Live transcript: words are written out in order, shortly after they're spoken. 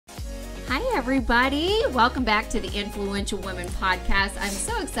Hi, everybody. Welcome back to the Influential Women Podcast. I'm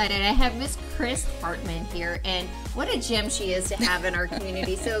so excited. I have Miss Kris Hartman here, and what a gem she is to have in our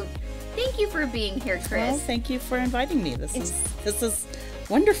community. So thank you for being here, Kris. Well, thank you for inviting me. This is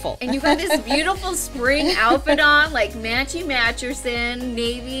wonderful. And you got this beautiful spring outfit on, like matchy matcherson,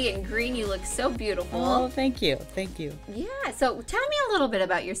 navy and green. You look so beautiful. Oh, thank you. Thank you. Yeah. So tell me a little bit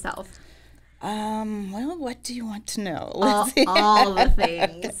about yourself. Well, what do you want to know? All the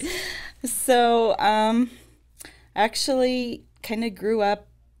things. So, actually kind of grew up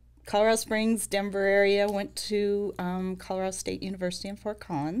Colorado Springs, Denver area, went to Colorado State University in Fort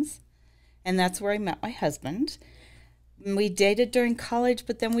Collins, and that's where I met my husband. We dated during college,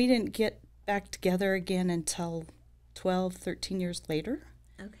 but then we didn't get back together again until 12, 13 years later.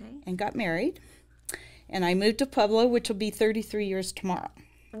 Okay. And got married. And I moved to Pueblo, which will be 33 years tomorrow.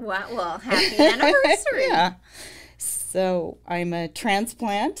 Wow, well, happy anniversary. Yeah. So I'm a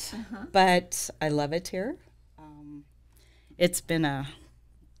transplant, but I love it here. It's been a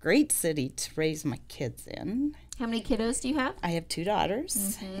great city to raise my kids in. How many kiddos do you have? I have 2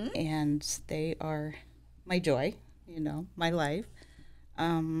 daughters, and they are my joy, my life.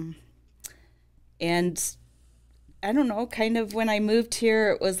 And I don't know, kind of when I moved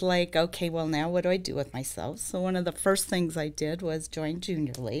here, it was like, okay, well, now what do I do with myself? So one of the first things I did was join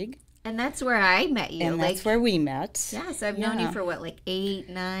Junior League. And that's where I met you. And that's where we met. Yeah, so I've known you for what, like 8,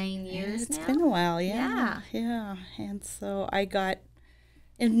 9 years It's now? been a while, yeah. And so I got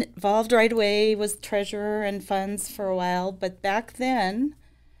involved right away, was treasurer and funds for a while. But back then,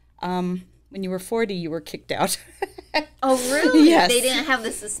 when you were 40, you were kicked out. Oh, really? Yes. They didn't have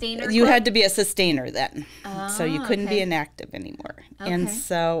the sustainer You club? had to be a sustainer then. So you couldn't be okay. inactive anymore. Okay. And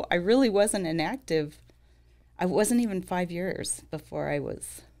so I really wasn't inactive. I wasn't even 5 years before I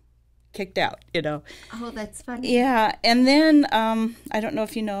was kicked out, Oh, that's funny. Yeah, and then I don't know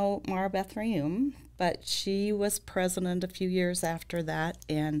if you know Mara Beth Rayum, but she was president a few years after that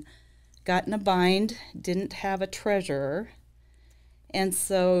and got in a bind, didn't have a treasurer. And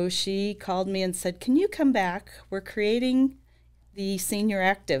so she called me and said, can you come back? We're creating the senior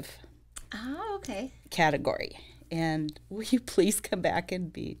active category. And will you please come back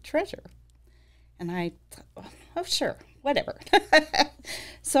and be treasurer? And I thought, oh, sure, whatever.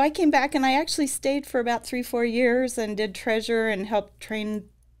 So I came back and I actually stayed for about 3-4 years and did treasurer and helped train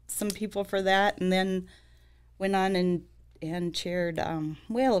some people for that. And then went on and chaired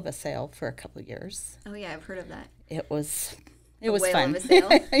Whale of a Sale for a couple of years. Oh, yeah, I've heard of that. It was Whale fun. of a Sale?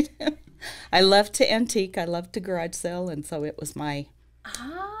 I love to antique. I love to garage sale, and so it was my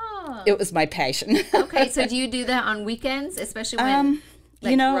passion. Okay, so do you do that on weekends, especially when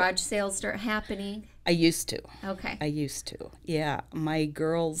garage sales start happening? I used to. Okay. I used to. Yeah, my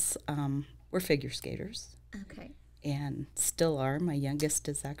girls were figure skaters. Okay. And still are. My youngest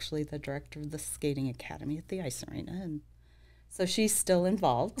is actually the director of the skating academy at the ice arena, and so she's still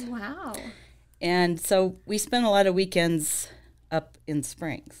involved. Wow. And so we spent a lot of weekends up in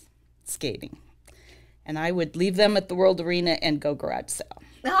Springs skating. And I would leave them at the World Arena and go garage sale.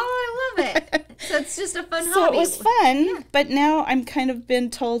 Oh, I love it. So it's just a fun hobby. So it was fun, but now I'm kind of been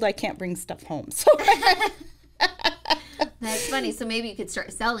told I can't bring stuff home. So that's funny. So maybe you could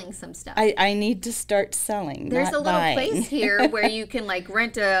start selling some stuff. I need to start selling. There's not a little buying. place here where you can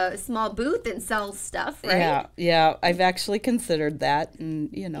rent a small booth and sell stuff, right? Yeah. I've actually considered that, and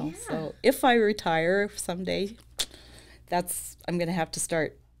so if I retire someday, I'm going to have to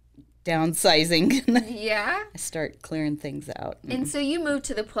start downsizing. Yeah. Start clearing things out. And so you moved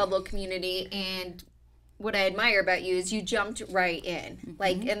to the Pueblo community, and what I admire about you is you jumped right in.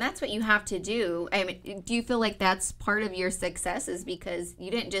 And that's what you have to do. I mean, do you feel like that's part of your success is because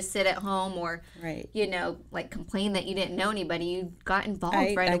you didn't just sit at home or, complain that you didn't know anybody. You got involved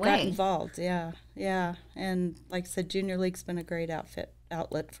right away. I got involved, yeah. And like I said, Junior League's been a great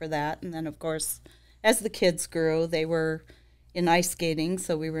outlet for that. And then, of course, as the kids grew, they were in ice skating,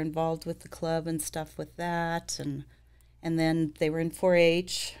 so we were involved with the club and stuff with that. And then they were in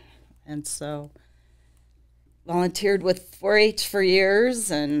 4-H, and so volunteered with 4-H for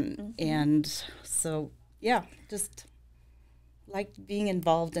years, and so just like being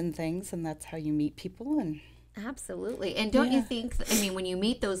involved in things, and that's how you meet people. And absolutely. And don't you think, when you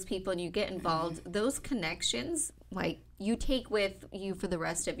meet those people and you get involved, those connections, you take with you for the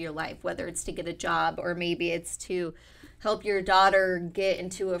rest of your life, whether it's to get a job or maybe it's to help your daughter get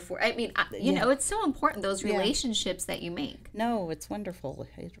into it's so important, those relationships that you make. No, it's wonderful.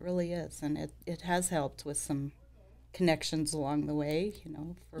 It really is. And it has helped with some connections along the way,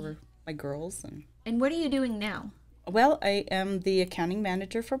 for my girls. And what are you doing now? Well, I am the accounting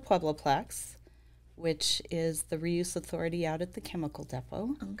manager for Puebloplex, which is the reuse authority out at the chemical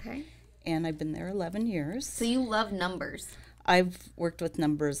depot. Okay. and I've been there 11 years. So you love numbers. I've worked with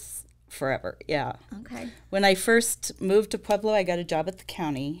numbers forever, yeah. Okay. When I first moved to Pueblo, I got a job at the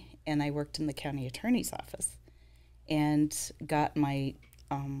county, and I worked in the county attorney's office and got my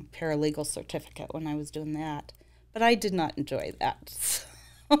paralegal certificate when I was doing that. But I did not enjoy that.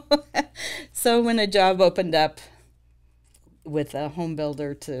 So when a job opened up with a home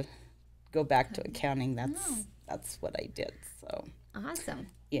builder to go back to accounting, that's what I did. So awesome.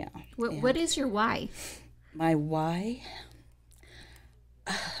 Yeah. What is your why? My why?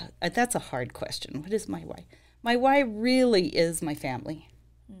 That's a hard question. What is my why? My why really is my family.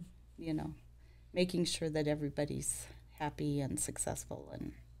 You know, making sure that everybody's happy and successful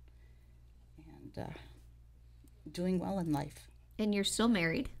and doing well in life. And you're still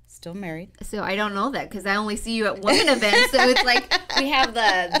married. Still married. So I don't know that because I only see you at women events. So it's like we have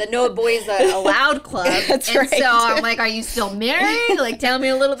the No Boys Allowed Club. That's right. So I'm like, are you still married? Like, tell me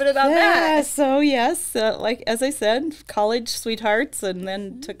a little bit about that. So yes, like as I said, college sweethearts, and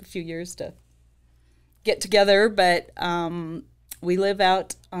then took a few years to get together. But we live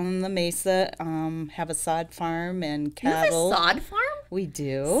out on the mesa, have a sod farm and cattle. You have a sod farm? We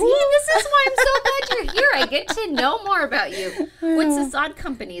do. See, this is why I'm so glad you're here. I get to know more about you. What's the sod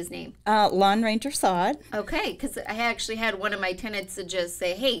company's name? Lawn Ranger Sod. Okay, because I actually had one of my tenants to just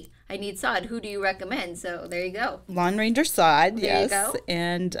say, hey, I need sod. Who do you recommend? So there you go. Lawn Ranger Sod, there yes. You go.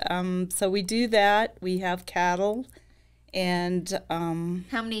 And so we do that. We have cattle. And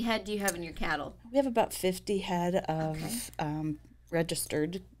how many head do you have in your cattle? We have about 50 head of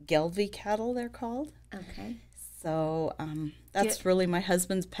registered Gelbvieh cattle, they're called. Okay. So that's really my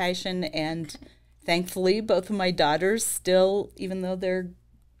husband's passion, and thankfully both of my daughters still, even though they're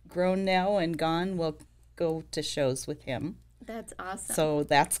grown now and gone, will go to shows with him. That's awesome. So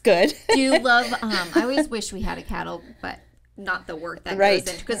that's good. Do you love, I always wish we had a cattle, but not the work that goes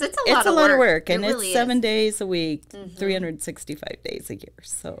into, because it's a lot of work. And really it's 7 days a week, 365 days a year.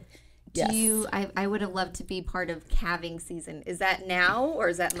 So yes. Do you, I would have loved to be part of calving season. Is that now or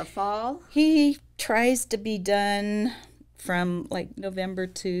is that in the fall? He tries to be done from like November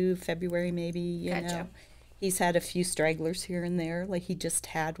to February, maybe, you know. He's had a few stragglers here and there. Like he just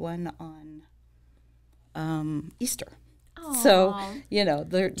had one on Easter. Aww. So, you know,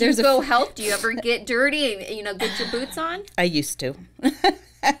 there's Do you go help? Do you ever get dirty and, you know, get your boots on? I used to.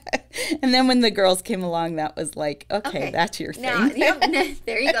 And then when the girls came along, that was like, okay, that's your thing. Now,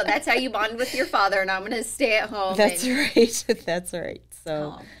 there you go. That's how you bond with your father, and I'm going to stay at home. That's right. That's right.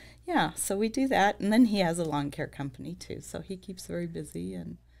 So, yeah, so we do that. And then he has a lawn care company, too. So he keeps very busy.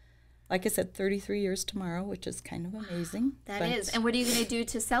 And like I said, 33 years tomorrow, which is kind of amazing. That is. And what are you going to do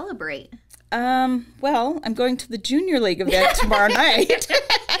to celebrate? Well, I'm going to the Junior League event tomorrow night.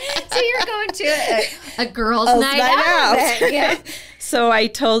 So you're going to a girls' night out. Yeah. So I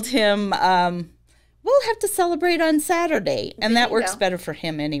told him, we'll have to celebrate on Saturday. And that works better for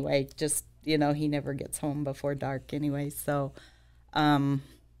him anyway. Just, you know, he never gets home before dark anyway. So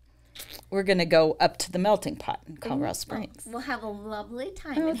we're going to go up to the melting pot in Colorado Springs. We'll have a lovely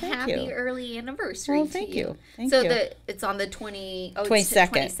time. And happy early anniversary to you. Thank you. So it's on the 22nd.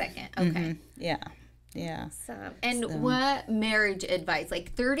 Okay. Mm-hmm. Yeah. Yeah. And what marriage advice,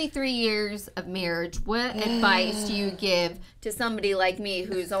 like 33 years of marriage, what advice do you give to somebody like me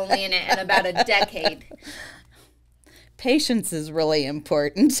who's only in it in about a decade? Patience is really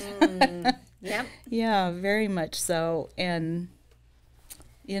important. Yep. Yeah, very much so. And,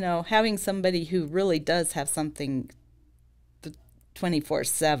 you know, having somebody who really does have something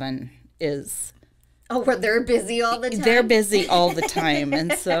 24/7 is... Oh, where they're busy all the time? They're busy all the time.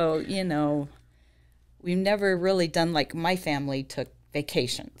 And so, you know... We've never really done like my family took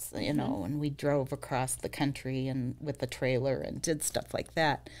vacations, you know, and we drove across the country and with the trailer and did stuff like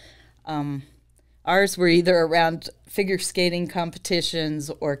that. Ours were either around figure skating competitions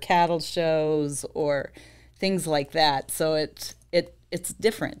or cattle shows or things like that. So it's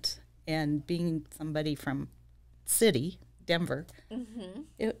different. And being somebody from city, Denver,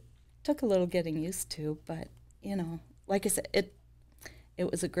 it took a little getting used to, but you know, like I said,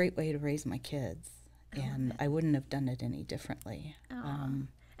 it was a great way to raise my kids. And I wouldn't have done it any differently. And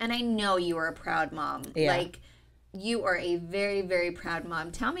I know you are a proud mom. Yeah. Like, you are a very, very proud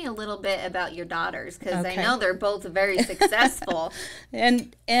mom. Tell me a little bit about your daughters, because I know they're both very successful.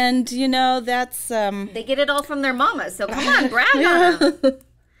 and you know, that's... They get it all from their mama, so come on, brag on them.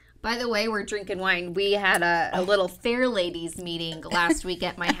 By the way, we're drinking wine. We had a little fair ladies meeting last week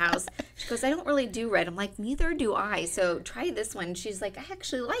at my house. She goes, I don't really do red. I'm like, neither do I. So try this one. She's like, I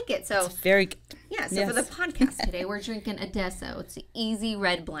actually like it. So it's very good. Yeah, so for the podcast today, we're drinking Adesso. It's an easy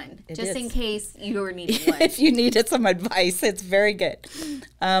red blend, just in case you were needing one. If you needed some advice, it's very good.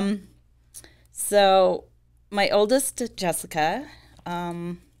 So my oldest, Jessica,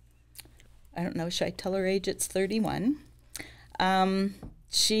 I don't know, should I tell her age? It's 31. So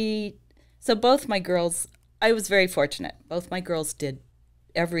both my girls, I was very fortunate. Both my girls did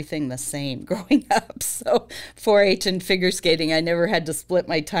everything the same growing up. So 4-H and figure skating, I never had to split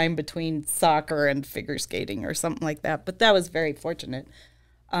my time between soccer and figure skating or something like that. But that was very fortunate.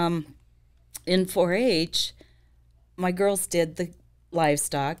 In 4-H, my girls did the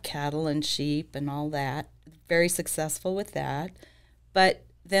livestock, cattle and sheep and all that. Very successful with that. But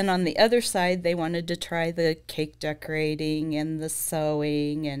then on the other side, they wanted to try the cake decorating and the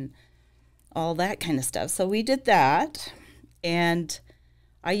sewing and all that kind of stuff. So we did that. And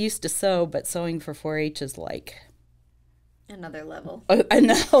I used to sew, but sewing for 4-H is like another level. A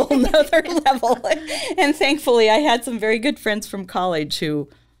whole another level. And thankfully, I had some very good friends from college who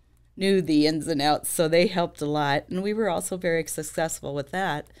knew the ins and outs, so they helped a lot. And we were also very successful with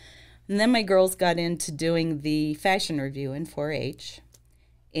that. And then my girls got into doing the fashion review in 4-H.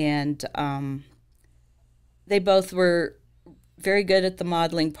 And they both were very good at the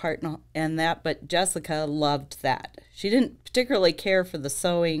modeling part and that, but Jessica loved that. She didn't particularly care for the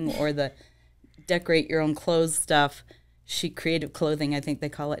sewing or the decorate your own clothes stuff. She creative clothing, I think they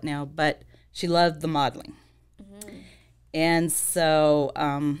call it now, but she loved the modeling. Mm-hmm. And so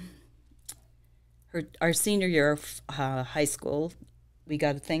our senior year of high school, we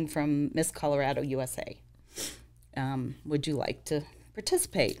got a thing from Miss Colorado USA. Would you like to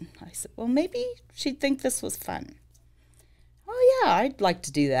participate? I said, well, maybe she'd think this was fun. Oh, yeah, I'd like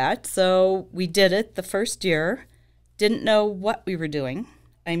to do that. So we did it the first year. Didn't know what we were doing.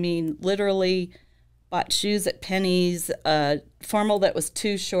 I mean, literally bought shoes at Penny's, formal that was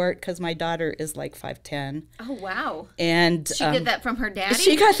too short because my daughter is like 5'10". Oh, wow. And she did that from her daddy?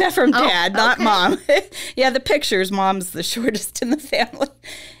 She got that from Dad, not okay. Mom. Yeah, the pictures, Mom's the shortest in the family.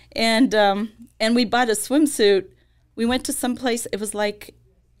 And we bought a swimsuit. We went to some place, it was like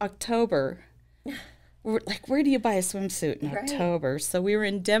October. We're like, where do you buy a swimsuit in October? So we were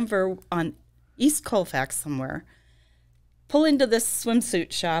in Denver on East Colfax somewhere. Pull into this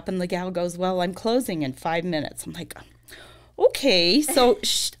swimsuit shop, and the gal goes, well, I'm closing in 5 minutes. I'm like, okay. So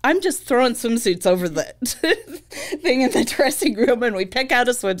I'm just throwing swimsuits over the thing in the dressing room, and we pick out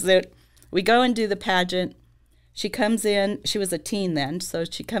a swimsuit. We go and do the pageant. She comes in. She was a teen then, so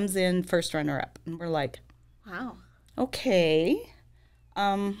she comes in first runner-up. And we're like, wow. Okay.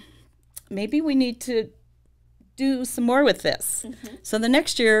 Maybe we need to do some more with this. Mm-hmm. So the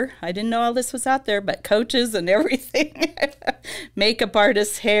next year, I didn't know all this was out there, but coaches and everything, makeup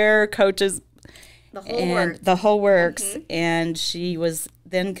artists, hair, coaches, the whole works. Mm-hmm. And she was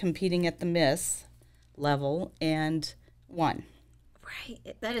then competing at the Miss level and won.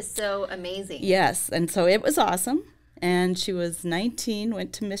 Right. That is so amazing. Yes. And so it was awesome. And she was 19,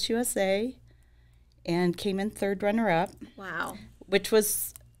 went to Miss USA and came in third runner-up. Wow. Which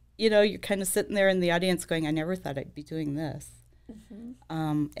was, you know, you're kind of sitting there in the audience going, I never thought I'd be doing this.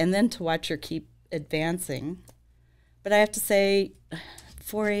 Mm-hmm. And then to watch her keep advancing. But I have to say,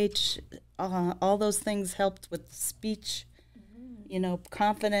 4-H, all those things helped with the speech, you know,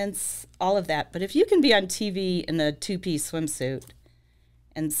 confidence, all of that. But if you can be on TV in a two-piece swimsuit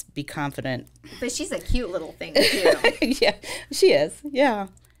and be confident. But she's a cute little thing, too. Yeah, she is, yeah.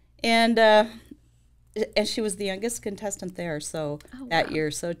 And she was the youngest contestant there that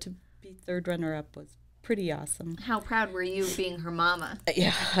year. So to be third runner-up was pretty awesome. How proud were you being her mama?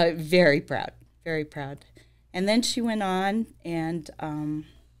 Yeah, very proud, very proud. And then she went on and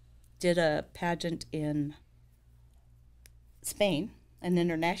did a pageant in Spain, an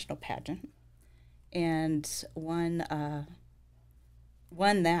international pageant, and won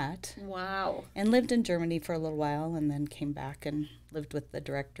that. Wow. And lived in Germany for a little while and then came back and lived with the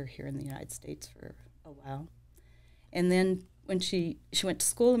director here in the United States for a while. And then when she went to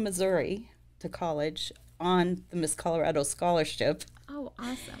school in Missouri, to college, on the Miss Colorado scholarship. Oh,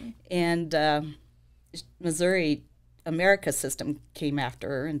 awesome. And Missouri America system came after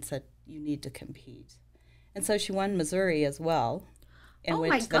her and said, you need to compete. And so she won Missouri as well and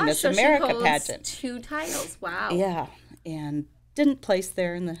went to the Miss America pageant. 2 titles. Wow. Yeah, and didn't place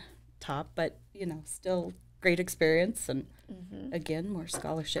there in the top, but, you know, still great experience and, again, more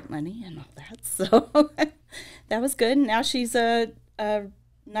scholarship money and all that. So that was good. Now she's a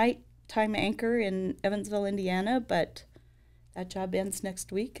nighttime anchor in Evansville, Indiana, but that job ends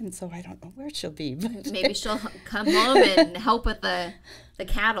next week, and so I don't know where she'll be. But maybe she'll come home and help with the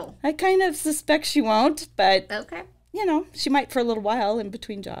cattle. I kind of suspect she won't, but, okay, you know, she might for a little while in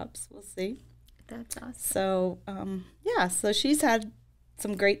between jobs. We'll see. That's awesome. So, yeah, so she's had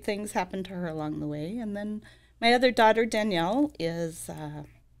some great things happen to her along the way. And then my other daughter, Danielle, is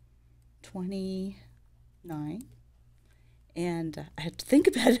 29. And I had to think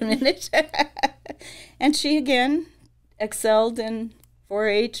about it a minute. And she, again, excelled in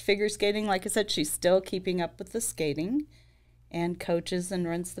 4-H figure skating. Like I said, she's still keeping up with the skating and coaches and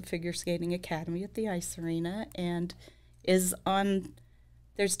runs the figure skating academy at the ice arena and is on,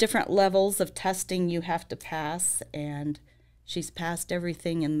 there's different levels of testing you have to pass, and she's passed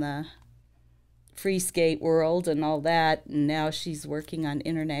everything in the free skate world and all that, and now she's working on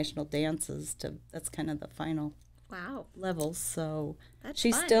international dances that's kind of the final levels. So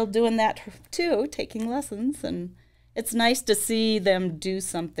she's fun. Still doing that too, taking lessons, and it's nice to see them do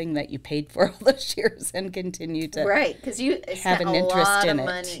something that you paid for all those years and continue to because you have an interest in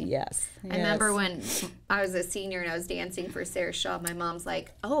it. Yes. I remember when I was a senior and I was dancing for Sarah Shaw, my mom's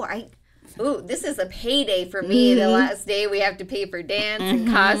like, this is a payday for me. The last day we have to pay for dance and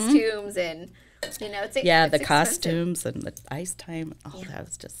costumes and it's the expensive. costumes and the ice time. That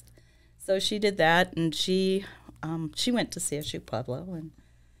was just, so she did that, and she went to CSU Pueblo and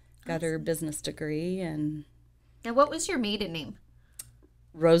got her business degree. And what was your maiden name?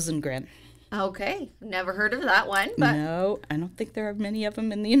 Rosengren. Okay, never heard of that one. But no, I don't think there are many of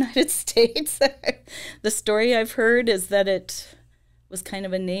them in the United States. The story I've heard is that it was kind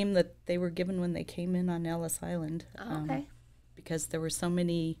of a name that they were given when they came in on Ellis Island. Because there were so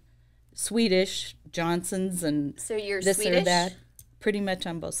many Swedish Johnsons and so you're this Swedish? Or that, pretty much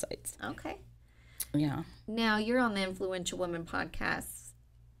on both sides. Okay. Yeah. Now you're on the Influential Women podcast.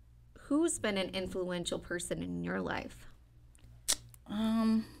 Who's been an influential person in your life?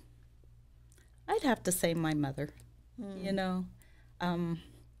 I'd have to say my mother.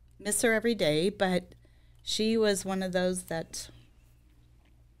 Miss her every day, but she was one of those that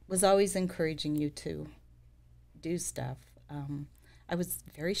was always encouraging you to do stuff. I was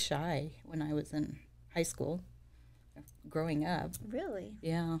very shy when I was in high school, growing up. Really?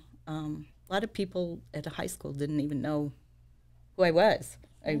 Yeah. A lot of people at high school didn't even know who I was.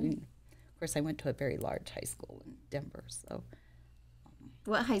 I mean, of course, I went to a very large high school in Denver, so.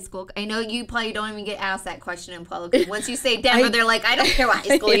 What high school? I know you probably don't even get asked that question in Pueblo. Once you say Denver, they're like, I don't care what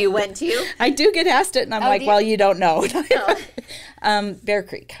high school you went to. I do get asked it, and I'm like, well, you don't know. Bear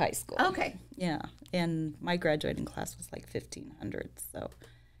Creek High School. Okay. Yeah, and my graduating class was like 1,500, so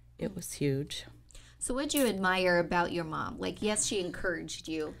it was huge. So what did you admire about your mom? Like, yes, she encouraged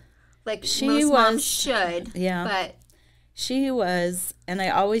you. Like most moms should. Yeah. But she was, and I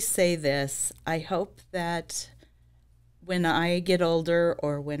always say this, I hope that when I get older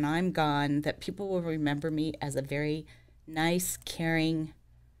or when I'm gone, that people will remember me as a very nice, caring,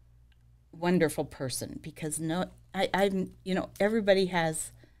 wonderful person. Because everybody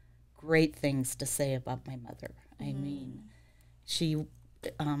has great things to say about my mother. I mean,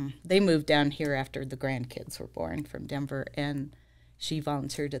 they moved down here after the grandkids were born from Denver, and she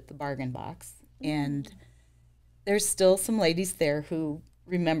volunteered at the Bargain Box. And there's still some ladies there who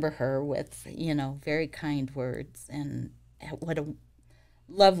remember her with, very kind words, and what a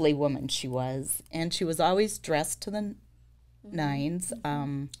lovely woman she was. And she was always dressed to the nines.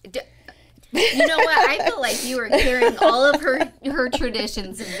 You know what? I feel like you were carrying all of her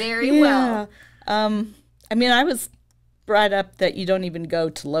traditions very well. I mean, I was brought up that you don't even go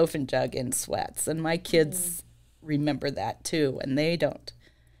to Loaf and Jug in sweats, and my kids remember that too, and they don't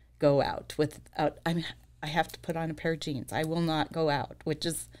go out without. I have to put on a pair of jeans. I will not go out,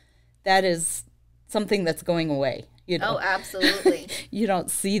 that is something that's going away. Oh, absolutely. You don't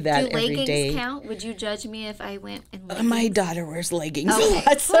see that every day. Do leggings count? Would you judge me if I went in leggings? My daughter wears leggings a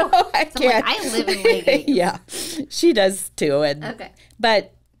lot, so I can't. I live in leggings. Yeah, she does too. Okay.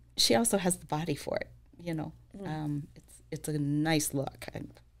 But she also has the body for it, It's a nice look.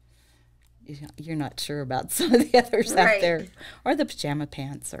 You're not sure about some of the others out there. Or the pajama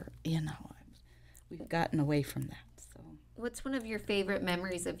pants, or, we've gotten away from that. So. What's one of your favorite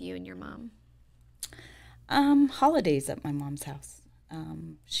memories of you and your mom? Holidays at my mom's house.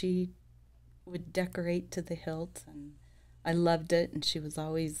 She would decorate to the hilt, and I loved it. And she was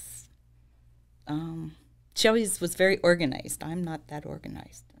always, was very organized. I'm not that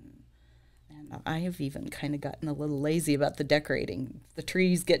organized, and I have even kind of gotten a little lazy about the decorating. The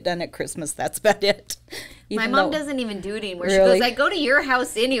trees get done at Christmas. That's about it. My mom doesn't even do it anymore. Really? She goes, I go to your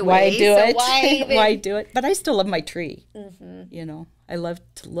house anyway. Why do it? Why do it? But I still love my tree. I love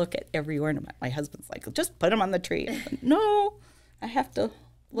to look at every ornament. My husband's like, just put them on the tree. Like, no, I have to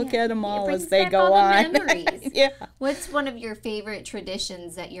look at them all as they go on. Memories. Yeah. What's one of your favorite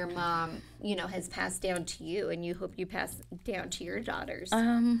traditions that your mom, has passed down to you, and you hope you pass down to your daughters?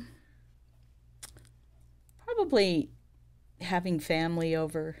 Probably having family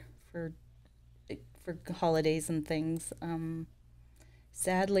over for holidays and things.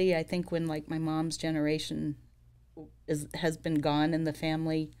 sadly, I think when like my mom's generation has been gone in the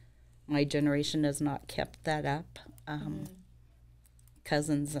family, my generation has not kept that up.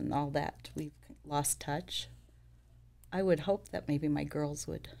 Cousins and all that, we've lost touch. I would hope that maybe my girls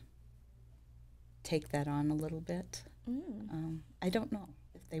would take that on a little bit. I don't know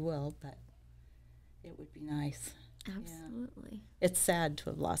if they will, but it would be nice. Absolutely. Yeah. It's sad to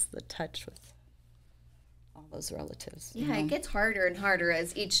have lost the touch with all those relatives. Yeah, it gets harder and harder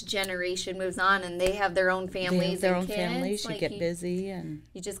as each generation moves on, and they have their own families. Families. You get busy, and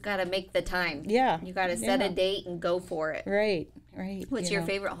you just got to make the time. Yeah, you got to set a date and go for it. Right. What's your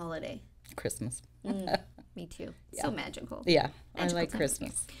favorite holiday? Christmas. Me too. Yeah. So magical. Yeah, magical, I like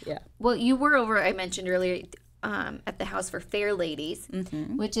Christmas. Yeah. Well, you were over, I mentioned earlier, at the House for Fair Ladies,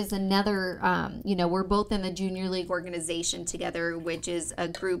 which is another, we're both in the Junior League organization together, which is a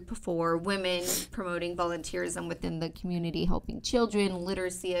group for women promoting volunteerism within the community, helping children,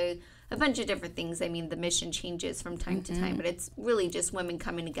 literacy, a bunch of different things. I mean, the mission changes from time to time, but it's really just women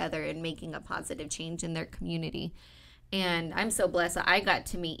coming together and making a positive change in their community. And I'm so blessed that I got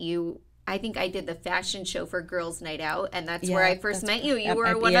to meet you. I think I did the fashion show for Girls Night Out, and that's where I first met you. You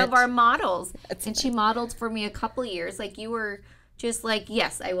were one of our models, and she modeled for me a couple years. Like, you were just like,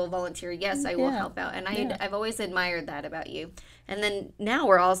 yes, I will volunteer. Yes, I will help out. And I've always admired that about you. And then now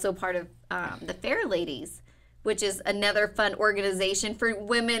we're also part of the Fair Ladies, which is another fun organization for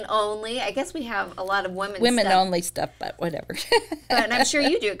women only. I guess we have a lot of women-only stuff, but whatever. But I'm sure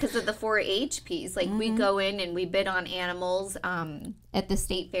you do because of the 4-H piece. Like, we go in and we bid on animals at the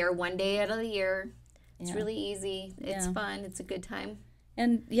state fair one day out of the year. It's really easy. It's fun. It's a good time.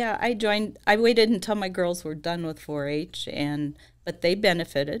 And, I joined. I waited until my girls were done with 4-H, but they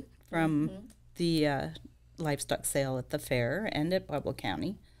benefited from the livestock sale at the fair and at Pueblo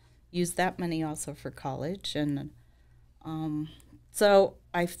County. Use that money also for college, and so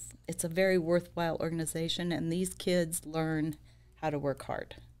it's a very worthwhile organization, and these kids learn how to work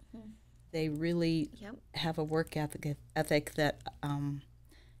hard. They really have a work ethic that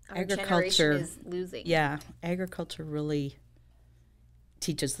agriculture is losing. Yeah, agriculture really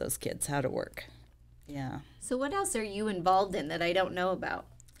teaches those kids how to work. Yeah. So what else are you involved in that I don't know about?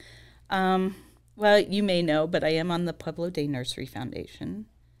 Well, you may know, but I am on the Pueblo Day Nursery Foundation.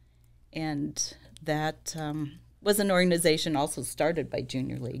 And that was an organization also started by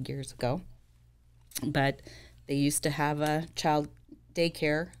Junior League years ago. But they used to have a child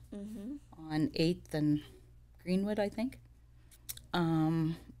daycare on 8th and Greenwood, I think.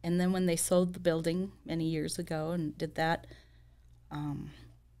 And then when they sold the building many years ago and did that,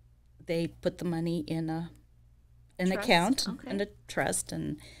 they put the money in an account, in a trust,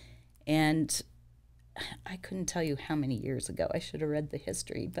 and I couldn't tell you how many years ago. I should have read the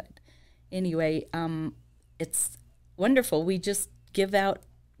history, but anyway, it's wonderful. We just give out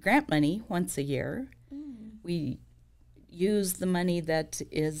grant money once a year. We use the money that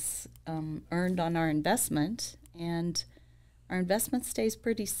is earned on our investment, and our investment stays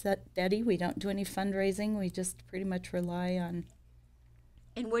pretty steady. We don't do any fundraising. We just pretty much rely on.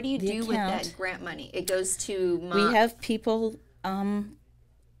 And what do you do with that grant money? It goes to We have people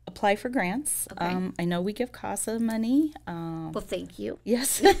apply for grants. Okay. I know we give CASA money. Well, thank you.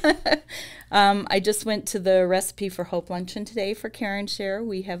 Yes. I just went to the Recipe for Hope luncheon today for Care and Share.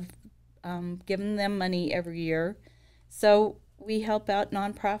 We have given them money every year. So we help out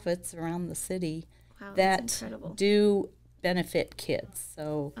nonprofits around the city that do benefit kids.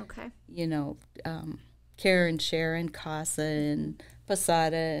 So, Care and Share and CASA and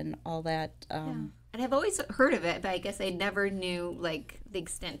Posada and all that. And I've always heard of it, but I guess I never knew the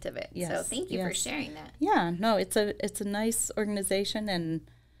extent of it. Yes, so thank you for sharing that. Yeah, no, it's a nice organization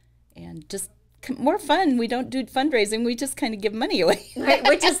and just more fun. We don't do fundraising. We just kind of give money away. Right,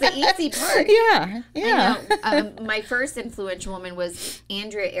 which is the easy part. Yeah. I know. My first influential woman was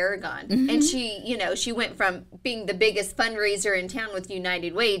Andrea Aragon. And she went from being the biggest fundraiser in town with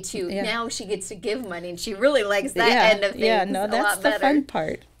United Way to now she gets to give money, and she really likes that end of things a lot better. That's the fun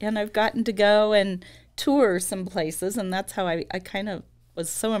part. And I've gotten to go and tour some places, and that's how I kind of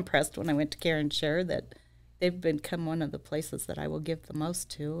was so impressed when I went to Care and Share that they've become one of the places that I will give the most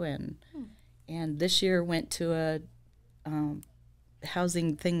to. And this year went to a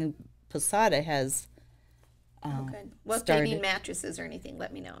housing thing Posada has good. Well, if they need mattresses or anything,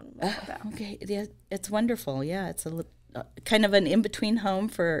 let me know. Okay, yeah, it's wonderful. Yeah, it's a kind of an in-between home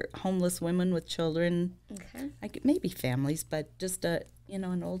for homeless women with children. Okay. Maybe families, but just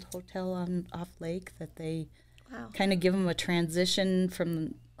an old hotel off lake that they kind of give them a transition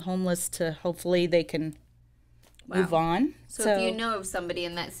from homeless to hopefully they can move on. So if you know of somebody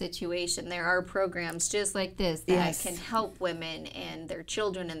in that situation, there are programs just like this that can help women and their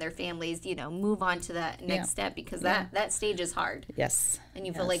children and their families, move on to that next step, because that stage is hard. Yes. And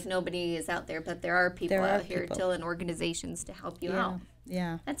you feel like nobody is out there, but there are people out here still in organizations to help you out.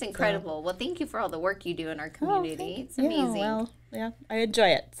 Yeah. That's incredible. Well, thank you for all the work you do in our community. It's amazing. Well, I enjoy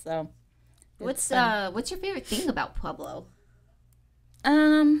it. So what's your favorite thing about Pueblo?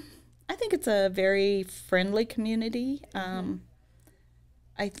 I think it's a very friendly community.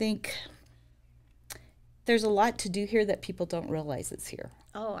 I think there's a lot to do here that people don't realize is here.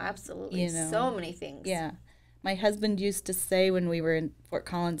 Oh, absolutely. So many things. Yeah. My husband used to say when we were in Fort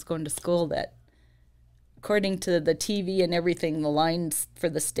Collins going to school that according to the TV and everything, the lines for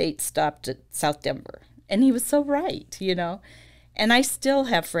the state stopped at South Denver. And he was so right, And I still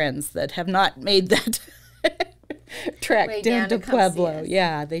have friends that have not made that track down to Pueblo.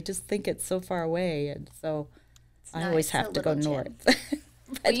 Yeah, they just think it's so far away, and so I always have to go north.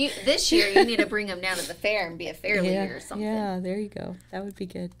 Well, this year you need to bring them down to the fair and be a fair leader or something. Yeah, there you go. That would be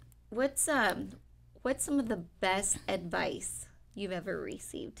good. What's some of the best advice you've ever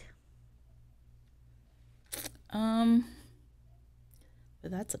received? But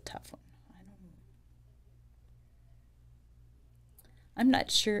that's a tough one. I'm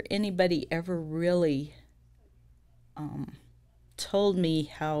not sure anybody ever really told me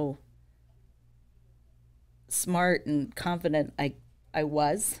how smart and confident I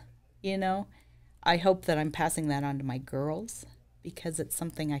was, I hope that I'm passing that on to my girls because it's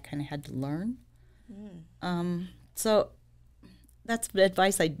something I kind of had to learn. So that's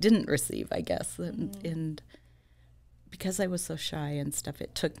advice I didn't receive, I guess. And because I was so shy and stuff,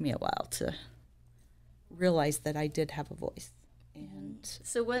 it took me a while to realize that I did have a voice. And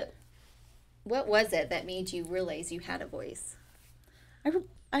so what was it that made you realize you had a voice?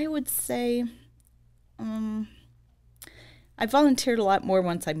 I would say I volunteered a lot more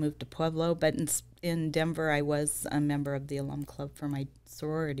once I moved to Pueblo, but in Denver I was a member of the alum club for my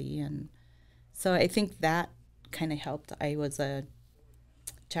sorority, and so I think that kind of helped. I was a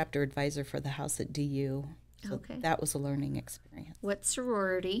chapter advisor for the house at DU, so that was a learning experience. What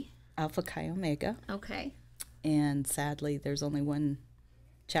sorority? Alpha Chi Omega. Okay. And sadly, there's only one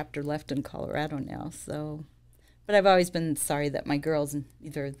chapter left in Colorado now. So, but I've always been sorry that my girls,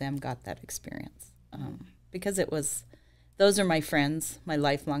 neither of them got that experience, because those are my friends, my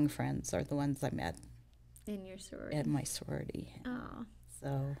lifelong friends are the ones I met in your sorority. At my sorority. Oh.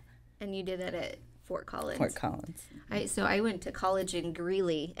 So. And you did that at Fort Collins. Fort Collins. So I went to college in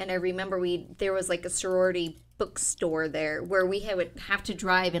Greeley, and I remember there was like a sorority bookstore there where we would have to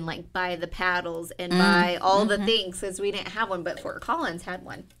drive and like buy the paddles and buy all the things because we didn't have one, but Fort Collins had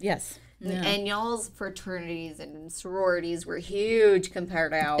one. Yes. Yeah. And y'all's fraternities and sororities were huge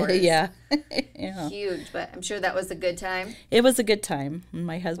compared to ours. Yeah. Huge, but I'm sure that was a good time. It was a good time.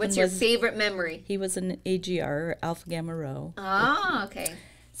 My husband What's your favorite memory? He was an AGR, Alpha Gamma Rho. Oh, okay.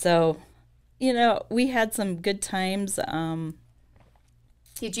 So, we had some good times.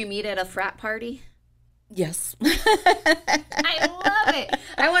 Did you meet at a frat party? Yes. I love it.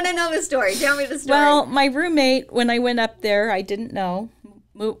 I want to know the story. Tell me the story. Well, my roommate, when I went up there, I didn't know,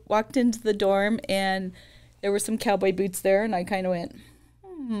 walked into the dorm, and there were some cowboy boots there, and I kind of went,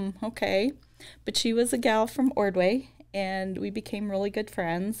 okay. But she was a gal from Ordway, and we became really good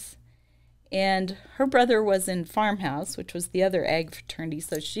friends. And her brother was in Farmhouse, which was the other ag fraternity,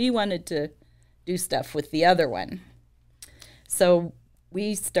 so she wanted to do stuff with the other one. So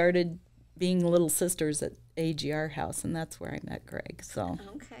we started being little sisters at AGR House, and that's where I met Greg. So,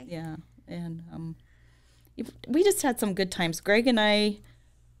 okay. Yeah, and we just had some good times. Greg and I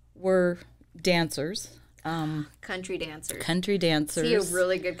were dancers. Country dancers. Country dancers. See, a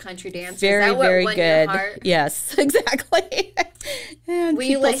really good country dancer. Very, Is that what very won good. Your heart? Yes, exactly. And will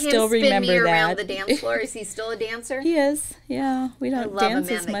people you let him still spin remember me around that. the dance floor? Is he still a dancer? He is. Yeah, we don't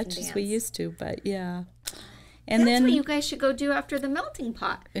dance as that much can as we dance. used to, but yeah. And that's what you guys should go do after the melting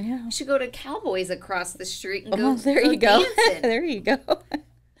pot. Yeah. You should go to Cowboys across the street and Oh, there you go. dancing. There you go.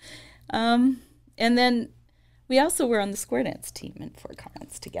 And then we also were on the square dance team in Fort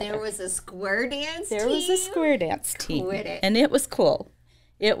Collins together. There was a square dance team? There was a square dance team. Quit it. And it was cool.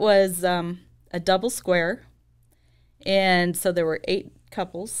 It was a double square. And so there were 8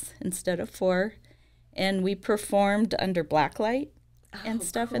 couples instead of 4. And we performed under blacklight and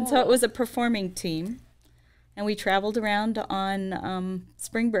stuff. Cool. And so it was a performing team. And we traveled around on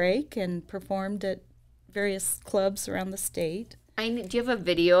spring break and performed at various clubs around the state. Do you have a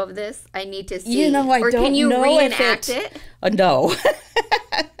video of this? I need to see. I or don't can you know reenact it? No.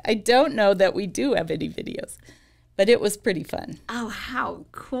 I don't know that we do have any videos. But it was pretty fun. Oh, how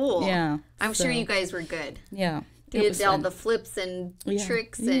cool. Yeah. I'm sure you guys were good. Yeah. Did all the flips and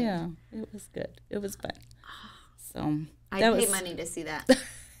tricks. And yeah, it was good. It was fun. So I'd pay money to see that.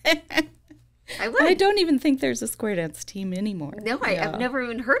 I would. I don't even think there's a square dance team anymore. No, I've never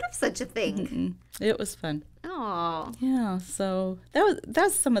even heard of such a thing. It was fun. Oh. Yeah, so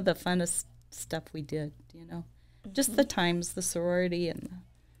that's some of the funnest stuff we did, you know. Just the times, the sorority and the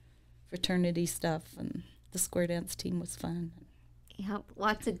fraternity stuff, and the square dance team was fun. Yep,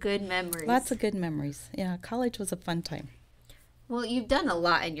 lots of good memories. Lots of good memories. Yeah, college was a fun time. Well, you've done a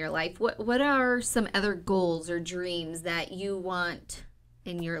lot in your life. What are some other goals or dreams that you want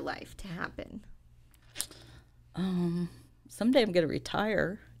in your life to happen? Someday I'm going to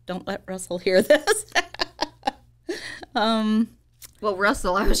retire. Don't let Russell hear this. Well,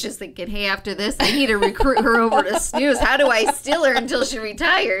 Russell, I was just thinking, hey, after this, I need to recruit her over to Snooze. How do I steal her until she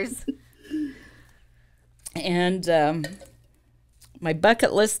retires? And my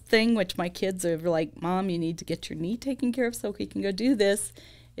bucket list thing, which my kids are like, Mom, you need to get your knee taken care of so we can go do this,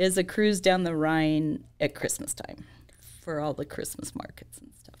 is a cruise down the Rhine at Christmas time for all the Christmas markets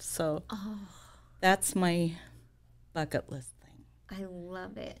and stuff. So that's my bucket list thing. I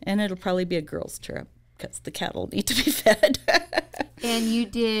love it. And it'll probably be a girls' trip because the cattle need to be fed. And you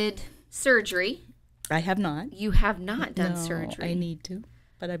did surgery. I have not. You have not done surgery. I need to,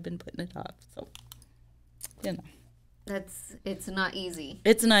 but I've been putting it off. So, you know. It's not easy.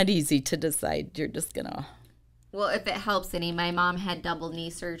 It's not easy to decide. You're just going to. Well, if it helps any, my mom had double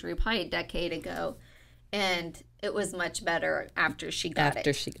knee surgery probably a decade ago, and it was much better after she got it.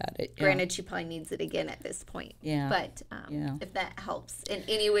 After she got it, yeah. Granted, she probably needs it again at this point. Yeah. But if that helps in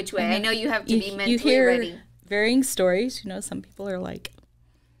any which way, I know you have to be mentally you hear ready. Varying stories. You know, some people are like,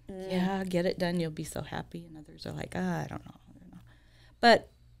 yeah, get it done, you'll be so happy. And others are like, I don't know. But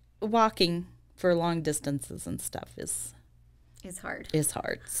walking for long distances and stuff is hard. Is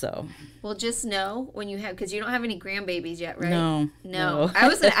hard. So, well, just know when you have, because you don't have any grandbabies yet, right? No.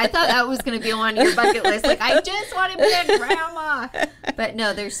 I thought that was going to be on your bucket list. Like, I just want to be a grandma. But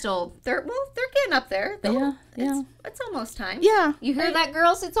no, they're getting up there. It's almost time. Yeah. You hear that,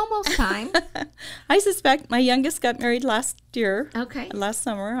 girls? It's almost time. I suspect my youngest got married last year. Okay. Last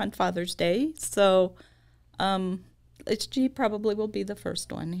summer on Father's Day. So, she probably will be the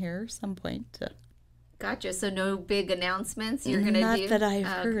first one here at some point. Gotcha. So no big announcements you're going to do? Not that I've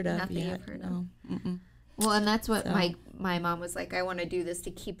heard of nothing yet. You've heard no. of. Well, and that's what my mom was like, I want to do this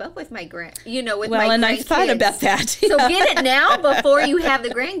to keep up with my my grandkids. Well, and I thought about that. So get it now before you have the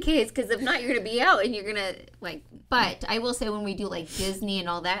grandkids, because if not, you're going to be out and you're going to, but I will say when we do, Disney and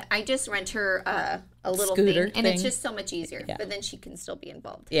all that, I just rent her a little scooter thing, and it's just so much easier. Yeah. But then she can still be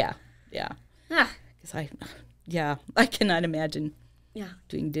involved. Yeah. Because I cannot imagine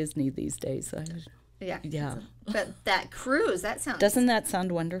doing Disney these days. Yeah. But that cruise, that sounds... Doesn't that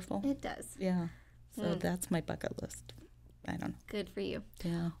sound wonderful? It does. Yeah. So that's my bucket list. I don't know. Good for you.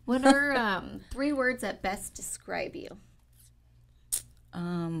 Yeah. What are 3 words that best describe you?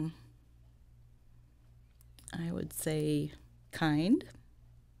 I would say kind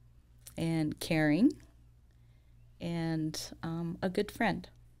and caring and a good friend.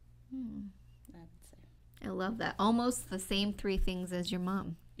 I would say. I love that. Almost the same 3 things as your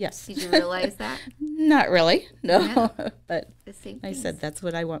mom. Yes. Did you realize that? Not really, no. Yeah. But the same I said that's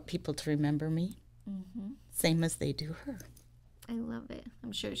what I want people to remember me. Same as they do her. I love it.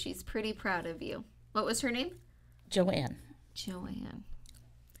 I'm sure she's pretty proud of you. What was her name? Joanne. She was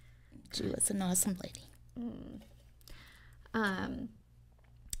an awesome lady.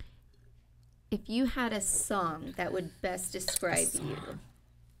 If you had a song that would best describe you,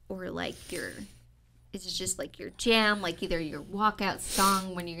 or is it just your jam, either your walkout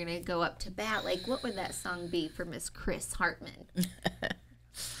song when you're going to go up to bat? What would that song be for Miss Kris Hartman?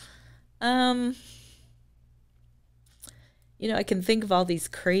 I can think of all these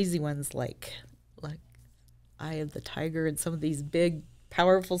crazy ones like Eye of the Tiger and some of these big,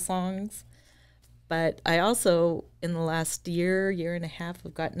 powerful songs. But I also, in the last year and a half,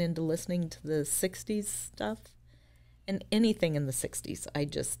 have gotten into listening to the 60s stuff. And anything in the 60s,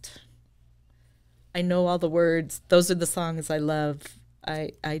 I know all the words. Those are the songs I love.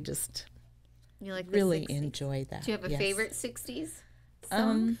 I just really enjoy that. Do you have a favorite 60s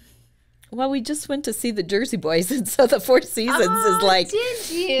song? Well, we just went to see the Jersey Boys, and so the Four Seasons is did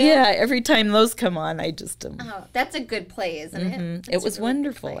you? Yeah, every time those come on, I just... that's a good play, isn't it? It was really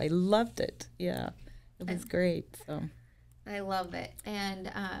wonderful. I loved it. Yeah, it was great. So I love it.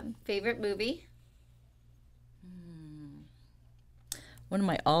 And favorite movie? One of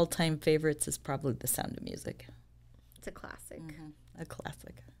my all-time favorites is probably The Sound of Music. It's a classic. A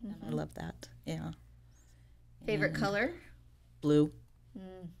classic. And I love that. Yeah. Favorite color? Blue.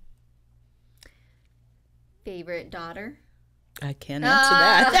 Favorite daughter? I can't answer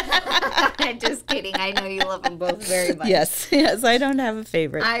that. Just kidding. I know you love them both very much. Yes, I don't have a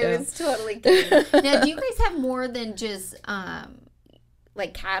favorite. I was totally kidding. Now, do you guys have more than just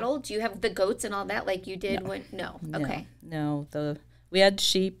like cattle? Do you have the goats and all that like you did when? No. Okay. No, we had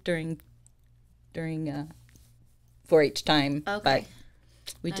sheep during 4-H time, but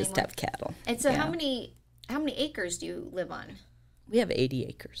we just have cattle. And so, how many acres do you live on? We have 80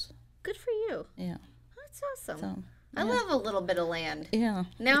 acres. Good for you. Yeah, that's awesome. So, I love a little bit of land. Yeah.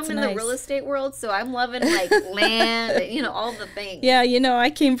 Now I'm in the real estate world, so I'm loving like land, all the things. Yeah, I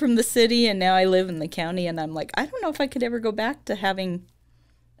came from the city and now I live in the county, and I'm like, I don't know if I could ever go back to having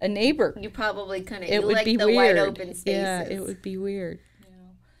a neighbor. You probably couldn't. It would like be the weird. Wide open spaces. Yeah, it would be weird.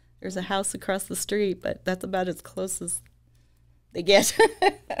 There's a house across the street, but that's about as close as they get.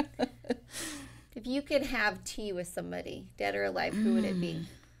 If you could have tea with somebody, dead or alive, who would it be?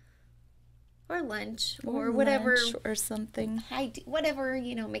 Or lunch, or whatever. Lunch or something. Whatever,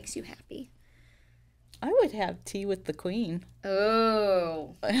 makes you happy. I would have tea with the Queen.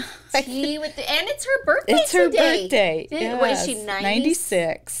 Oh. Tea with and it's her birthday today. It's her birthday. Yes. Was she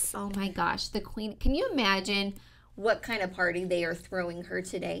 96? Oh my gosh, the Queen. Can you imagine what kind of party they are throwing her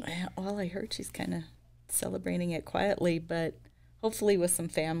today? Well, I heard she's kind of celebrating it quietly, but hopefully with some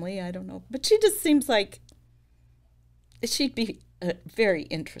family. I don't know. But she just seems like she'd be a very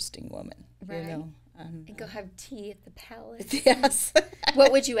interesting woman. Right. And go have tea at the palace. Yes.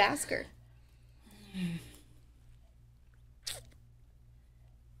 What would you ask her?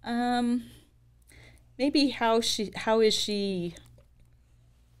 Maybe how is she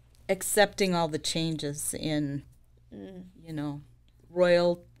accepting all the changes in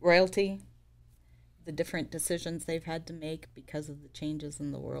royalty, the different decisions they've had to make because of the changes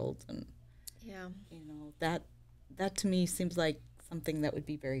in the world, and that to me seems like something that would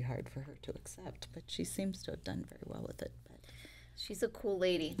be very hard for her to accept, but she seems to have done very well with it. But she's a cool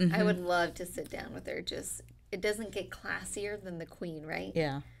lady. Mm-hmm. I would love to sit down with her. Just it doesn't get classier than the Queen, right?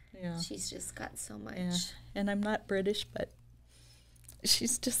 Yeah. She's just got so much. Yeah. And I'm not British, but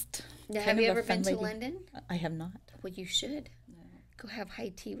she's just. Now, have you ever been to London? I have not. Well, you should. Go have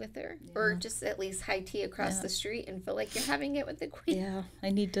high tea with her, or just at least high tea across the street, and feel like you're having it with the Queen. Yeah, I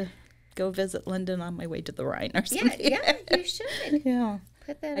need to go visit London on my way to the Rhine or something. Yeah, you should. Yeah.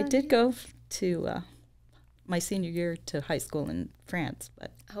 Put that I did go to my senior year to high school in France,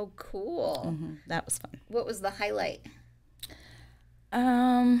 but oh, cool. That was fun. What was the highlight?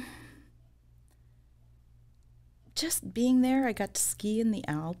 Just being there. I got to ski in the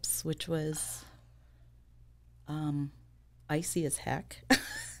Alps, which was icy as heck.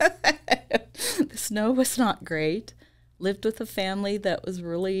 The snow was not great. Lived with a family that was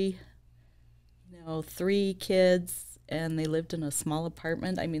really 3 kids, and they lived in a small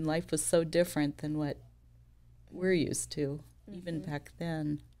apartment. I mean, life was so different than what we're used to, even back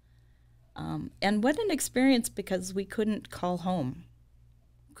then. And what an experience, because we couldn't call home.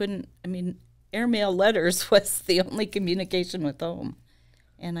 Airmail letters was the only communication with home.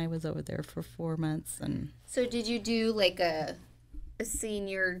 And I was over there for 4 months. And so did you do like a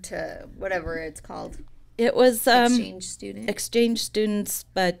senior to whatever it's called? It was exchange student? Exchange students,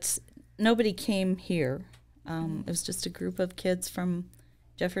 but nobody came here. It was just a group of kids from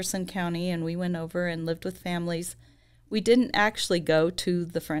Jefferson County, and we went over and lived with families. We didn't actually go to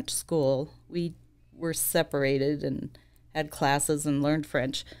the French school. We were separated and had classes and learned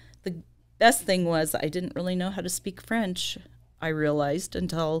French. The best thing was I didn't really know how to speak French, I realized,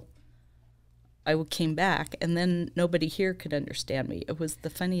 until I came back, and then nobody here could understand me. It was the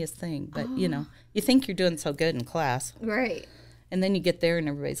funniest thing, but you think you're doing so good in class. Right. And then you get there and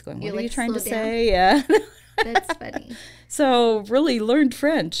everybody's going, what are you trying to down. say? Yeah. That's funny. So really learned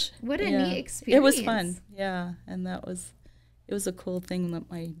French. What a neat experience. It was fun. Yeah. And it was a cool thing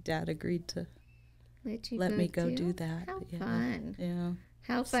that my dad agreed to let me go do that. How fun. Yeah.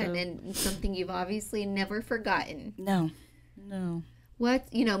 How fun. And something you've obviously never forgotten. No.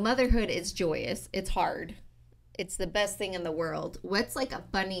 Motherhood is joyous. It's hard. It's the best thing in the world. What's like a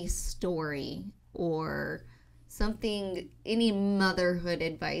funny story or something, any motherhood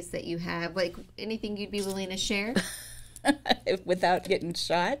advice that you have, like anything you'd be willing to share? Without getting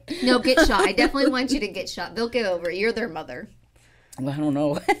shot? No, get shot. I definitely want you to get shot. They'll get over it. You're their mother. Well, I don't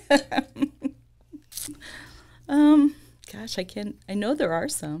know. Gosh, I know there are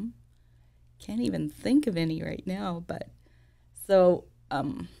some. Can't even think of any right now, but so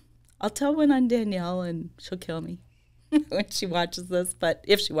I'll tell one on Danielle, and she'll kill me when she watches this, but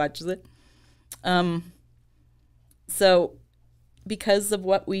if she watches it. So because of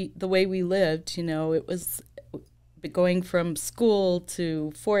the way we lived, it was going from school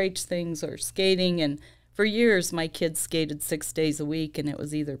to 4-H things or skating, and for years, my kids skated 6 days a week, and it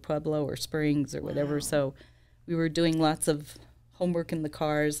was either Pueblo or Springs or whatever. So we were doing lots of homework in the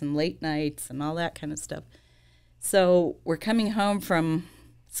cars and late nights and all that kind of stuff. So we're coming home from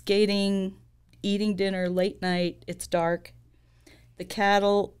skating, eating dinner, late night. It's dark. The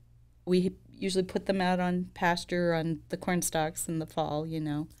cattle, we usually put them out on pasture on the corn stalks in the fall, you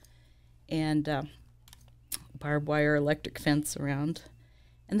know, and barbed wire electric fence around.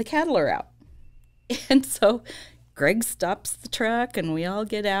 And the cattle are out. And so Greg stops the truck, and we all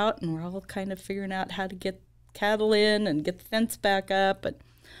get out, and we're all kind of figuring out how to get cattle in and get the fence back up and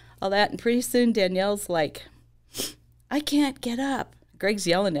all that. And pretty soon Danielle's like, I can't get up. Greg's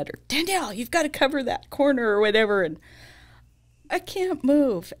yelling at her, Danielle, you've got to cover that corner or whatever. And I can't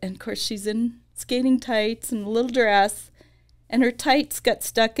move. And, of course, she's in skating tights and a little dress, and her tights got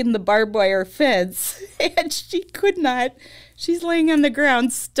stuck in the barbed wire fence, and she could not. She's laying on the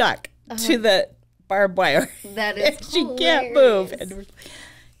ground stuck to the barbed wire. That is and she can't move. And we're like,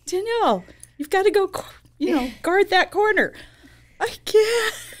 Danielle, you've got to go, guard that corner. I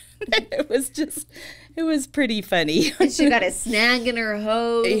can't. It was pretty funny. And she got a snag in her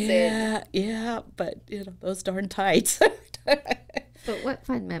hose. Yeah, but those darn tights. But what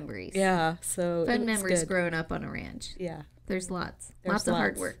fun memories. Yeah, so fun memories growing up on a ranch. Yeah. There's lots of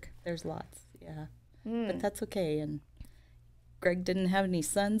hard work. There's lots, yeah. But that's okay. And Greg didn't have any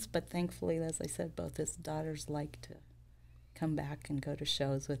sons, but thankfully, as I said, both his daughters like to come back and go to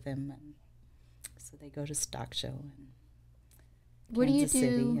shows with him. And so they go to Stock Show and Kansas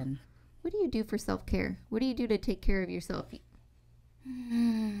City. And what do you do for self-care? What do you do to take care of yourself?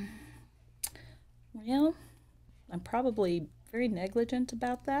 Well, I'm probably very negligent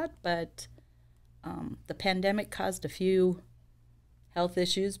about that, but the pandemic caused a few health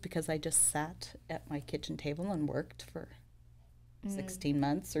issues because I just sat at my kitchen table and worked for 16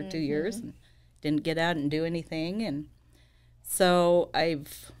 months or 2 years and didn't get out and do anything. And so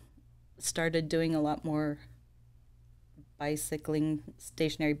I've started doing a lot more bicycling,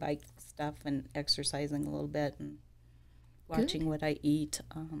 stationary bike stuff, and exercising a little bit and watching what I eat.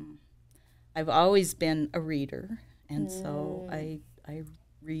 I've always been a reader, and so I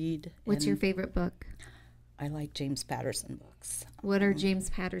read. What's your favorite book? I like James Patterson books. What are James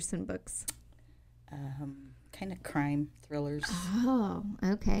Patterson books? Kind of crime thrillers. Oh,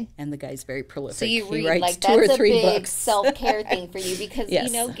 okay. And the guy's very prolific. So you read, he writes like, 2 or 3 that's a big books. self-care thing for you because,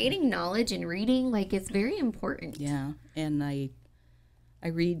 Yes. Gaining knowledge and reading, like, it's very important. Yeah, and I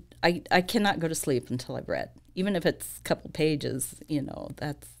read. I cannot go to sleep until I've read, even if it's a couple pages.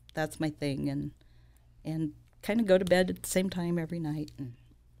 That's my thing, and kind of go to bed at the same time every night and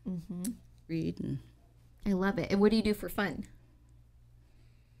read. And I love it. And what do you do for fun?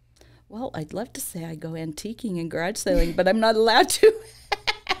 Well, I'd love to say I go antiquing and garage sailing, but I'm not allowed to.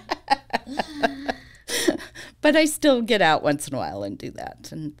 But I still get out once in a while and do that.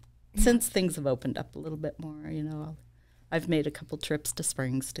 And since things have opened up a little bit more, I've made a couple trips to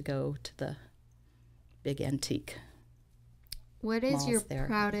Springs to go to the big antique. What is your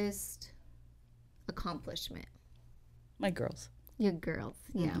proudest accomplishment? My girls. Your girls,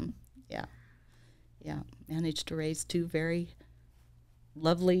 yeah. Yeah. Managed to raise 2 very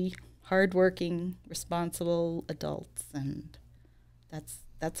lovely, hardworking, responsible adults, and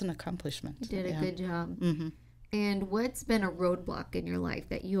that's an accomplishment. You did a good job. Mm-hmm. And what's been a roadblock in your life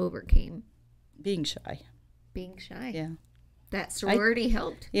that you overcame? Being shy. Being shy. Yeah. That sorority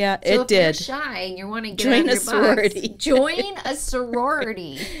helped. Yeah, so it if did. You're shy and you want to get out of your box, sorority. Join a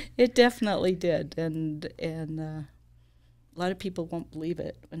sorority. It definitely did, and a lot of people won't believe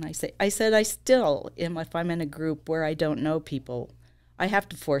it when I said I still am. If I'm in a group where I don't know people, I have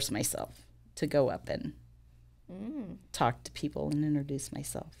to force myself to go up and talk to people and introduce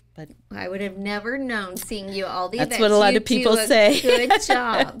myself. But I would have never known seeing you all the that's events. what a lot of people say. Good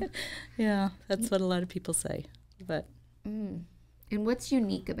job. Yeah, that's what a lot of people say. But and what's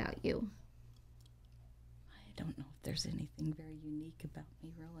unique about you? I don't know if there's anything very unique about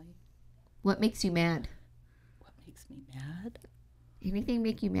me, really. What makes you mad? What makes me mad? Anything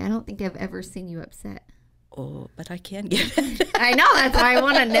make you mad? I don't think I've ever seen you upset. Oh, but I can get it. I know. That's why I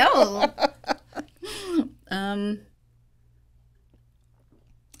want to know.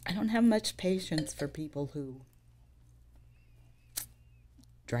 I don't have much patience for people who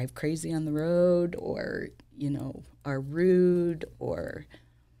drive crazy on the road or, are rude or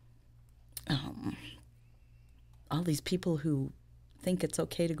all these people who think it's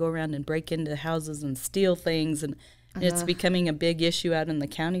okay to go around and break into houses and steal things. And it's becoming a big issue out in the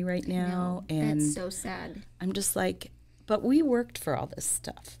county right now. And that's so sad. I'm just like, but we worked for all this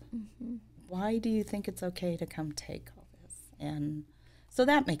stuff. Mm-hmm. Why do you think it's okay to come take all this? And so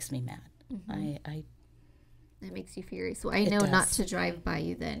that makes me mad. Mm-hmm. That makes you furious. Well, I know does. not to drive by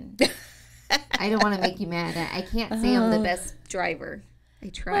you then. I don't want to make you mad. I can't say I'm the best driver. I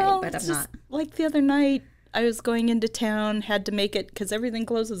tried, but I'm not. Like the other night, I was going into town, had to make it, because everything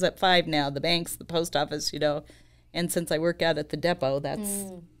closes at 5 now, the banks, the post office, And since I work out at the depot,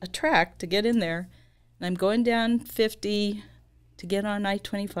 that's a track to get in there. And I'm going down 50 to get on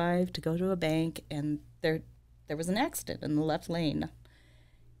I-25 to go to a bank, and there was an accident in the left lane.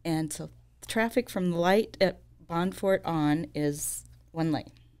 And so the traffic from the light at Bonfort on is 1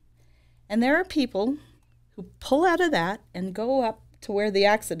 lane. And there are people who pull out of that and go up to where the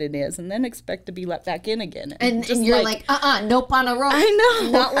accident is and then expect to be let back in again. And you're like, nope on a road. I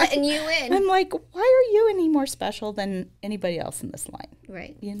know. Not letting you in. I'm like, why are you any more special than anybody else in this line?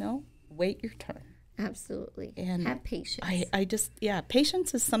 Right. Wait your turn. Absolutely. And have patience. I just,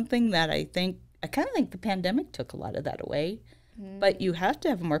 patience is something that I kind of think the pandemic took a lot of that away. But you have to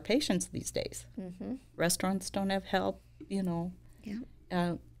have more patience these days. Mm-hmm. Restaurants don't have help,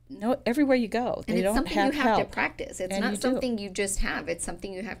 Yeah. No, everywhere you go, they don't have help. And it's something you have to practice. It's not something you just have. It's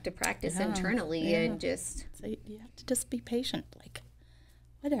something you have to practice internally and just... So you have to just be patient. Like,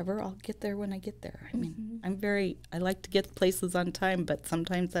 whatever, I'll get there when I get there. I mean, I like to get places on time, but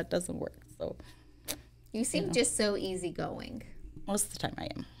sometimes that doesn't work. So you seem just so easygoing. Most of the time I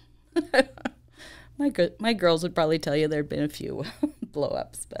am. My girls would probably tell you there have been a few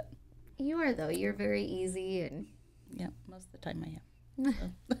blow-ups, but... You are, though. You're very easy and... Yeah, most of the time I am.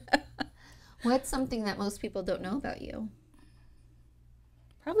 So. What's something that most people don't know about you?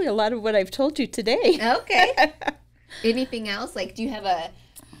 Probably a lot of what I've told you today. Okay. Anything else? Like, do you have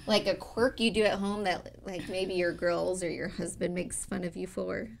a quirk you do at home that like maybe your girls or your husband makes fun of you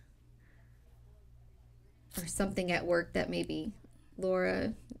for? Or something at work that maybe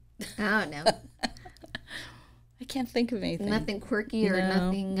Laura, I don't know. I can't think of anything. Nothing quirky or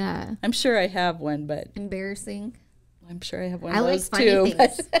nothing. I'm sure I have one, but embarrassing. I'm sure I have one of those too. I like funny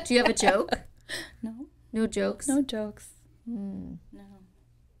things. Do you have a joke? No. No jokes? No jokes. No.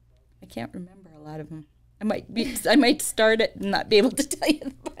 I can't remember a lot of them. I might start it and not be able to tell you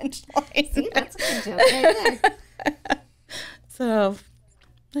the punchline. See, that's a good joke right there. So,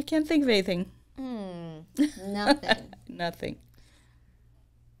 I can't think of anything. Nothing. Nothing.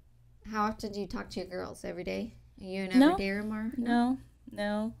 How often do you talk to your girls? Every day? You and every day or more? No.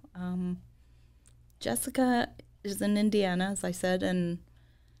 Jessica is in Indiana, as I said, and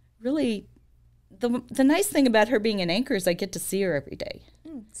really the nice thing about her being an anchor is I get to see her every day.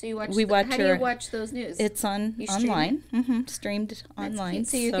 So you watch. How do you watch those news? It's online. Streamed online. Cute.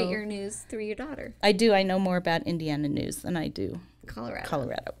 So you get your news through your daughter. I do. I know more about Indiana news than I do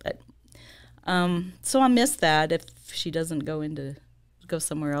Colorado. But so I'll miss that if she doesn't go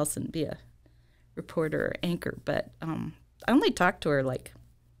somewhere else and be a reporter or anchor. But I only talk to her like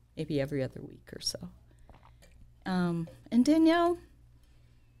maybe every other week or so. And Danielle,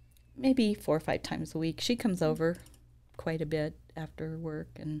 maybe 4 or 5 times a week. She comes over quite a bit after work,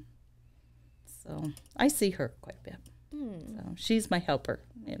 and so I see her quite a bit. So she's my helper.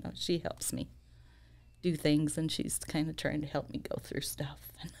 She helps me do things, and she's kind of trying to help me go through stuff.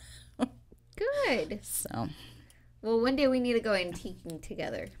 Good. So, well, one day we need to go antiquing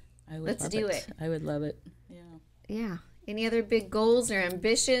together. Let's do it. I would love it. Yeah. Yeah. Any other big goals or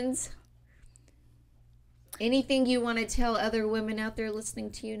ambitions? Anything you want to tell other women out there listening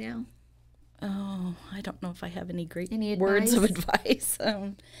to you now? Oh, I don't know if I have any great Any words of advice.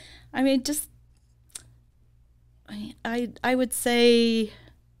 I mean, just I would say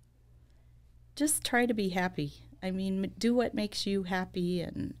just try to be happy. I mean, do what makes you happy,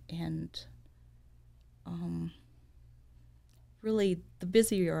 and really, the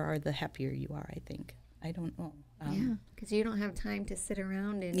busier you are, the happier you are, I think. I don't know. Yeah, because you don't have time to sit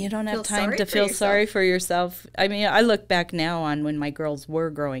around and you don't have time to feel sorry for yourself. I mean, I look back now on when my girls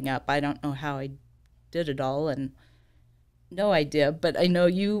were growing up. I don't know how I did it all, and no idea. But I know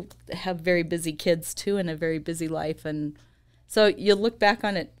you have very busy kids too, and a very busy life, and so you look back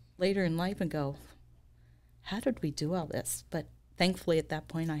on it later in life and go, "How did we do all this?" But thankfully, at that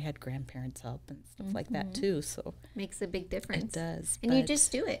point, I had grandparents' help and stuff like that too. So makes a big difference. It does, and you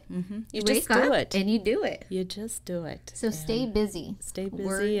just do it. You just do it, and you do it. You just do it. So stay busy. Stay busy.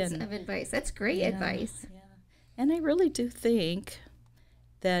 Words of advice. That's great advice. Yeah, and I really do think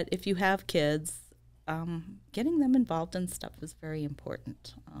that if you have kids, getting them involved in stuff is very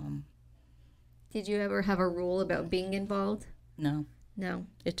important. Did you ever have a rule about being involved? No. No.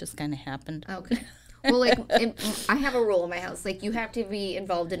 It just kind of happened. Okay. Well, like, I have a rule in my house. Like, you have to be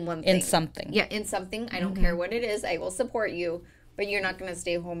involved in one thing. In something. Yeah, in something. I don't care what it is. I will support you, but you're not going to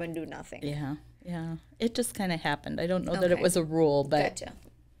stay home and do nothing. Yeah. It just kind of happened. I don't know that it was a rule, but gotcha.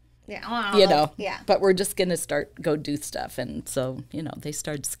 Yeah. You know, Yeah. but we're just going to go do stuff. And so, you know, they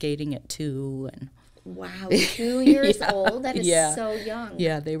started skating at 2 and wow, 2 years old? That is so young.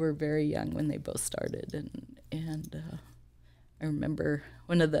 Yeah, they were very young when they both started. And I remember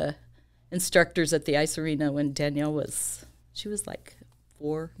one of the instructors at the ice arena when Danielle she was like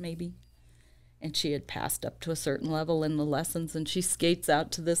 4 maybe, and she had passed up to a certain level in the lessons, and she skates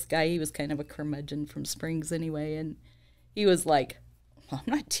out to this guy. He was kind of a curmudgeon from Springs anyway, and he was like, well,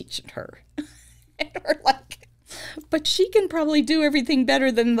 I'm not teaching her. And we're like, but she can probably do everything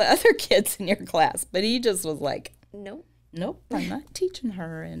better than the other kids in your class. But he just was like, nope, I'm not teaching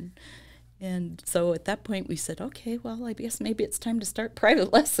her. And so at that point we said, okay, well, I guess maybe it's time to start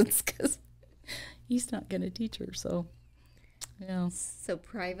private lessons because he's not going to teach her. So, yeah. So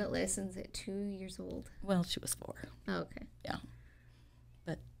private lessons at 2 years old? Well, she was 4. Oh, okay. Yeah.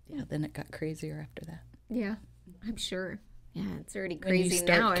 But, yeah, then it got crazier after that. Yeah, I'm sure. Yeah, it's already crazy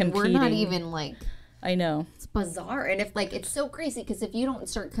now. Competing, and we're not even like... I know. It's bizarre. And if like, it's so crazy because if you don't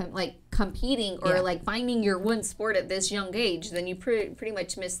start competing or like finding your one sport at this young age, then you pretty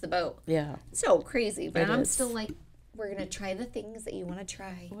much miss the boat. Yeah. So crazy. But I'm still like, we're going to try the things that you want to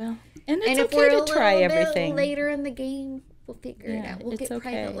try. Well, and it's okay to try everything. Later in the game, we'll figure it out. We'll get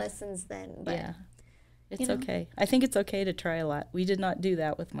okay. private lessons then. But, yeah. It's okay. I think it's okay to try a lot. We did not do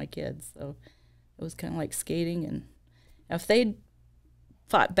that with my kids. So it was kind of like skating. And if they'd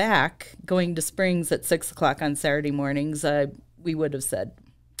fought back going to Springs at 6 o'clock on Saturday mornings, we would have said,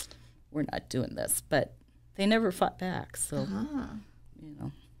 we're not doing this. But they never fought back. So, you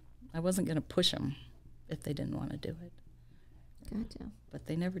know, I wasn't going to push them if they didn't want to do it. Gotcha. But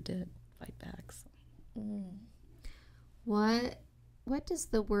they never did fight back. So. What does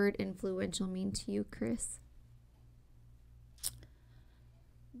the word influential mean to you, Kris?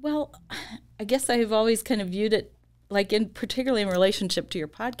 Well, I guess I've always kind of viewed it like particularly in relationship to your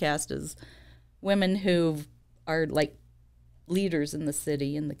podcast as women who are like leaders in the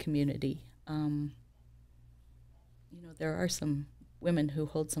city, in the community. You know, there are some women who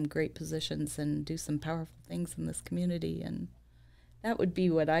hold some great positions and do some powerful things in this community, and that would be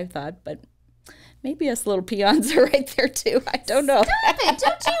what I thought, but maybe us little peons are right there too. I don't know. Stop it.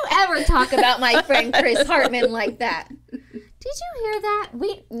 Don't you ever talk about my friend Kris Hartman like that. Did you hear that?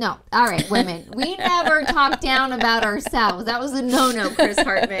 No. All right, women. We never talk down about ourselves. That was a no-no, Kris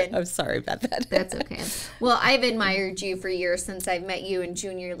Hartman. I'm sorry about that. That's okay. Well, I've admired you for years since I've met you in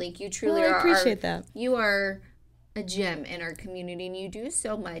Junior League. You truly are. I appreciate that. You are a gem in our community, and you do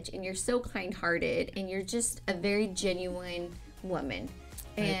so much, and you're so kind-hearted, and you're just a very genuine woman.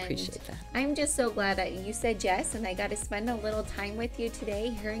 And I appreciate that. I'm just so glad that you said yes, and I got to spend a little time with you today,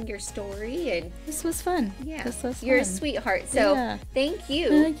 hearing your story. And this was fun. Yeah, this was you're fun. a sweetheart. So thank you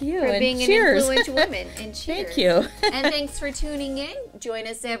for and being cheers. an influential woman. And cheers. Thank you. And thanks for tuning in. Join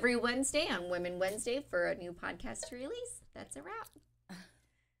us every Wednesday on Women Wednesday for a new podcast release. That's a wrap.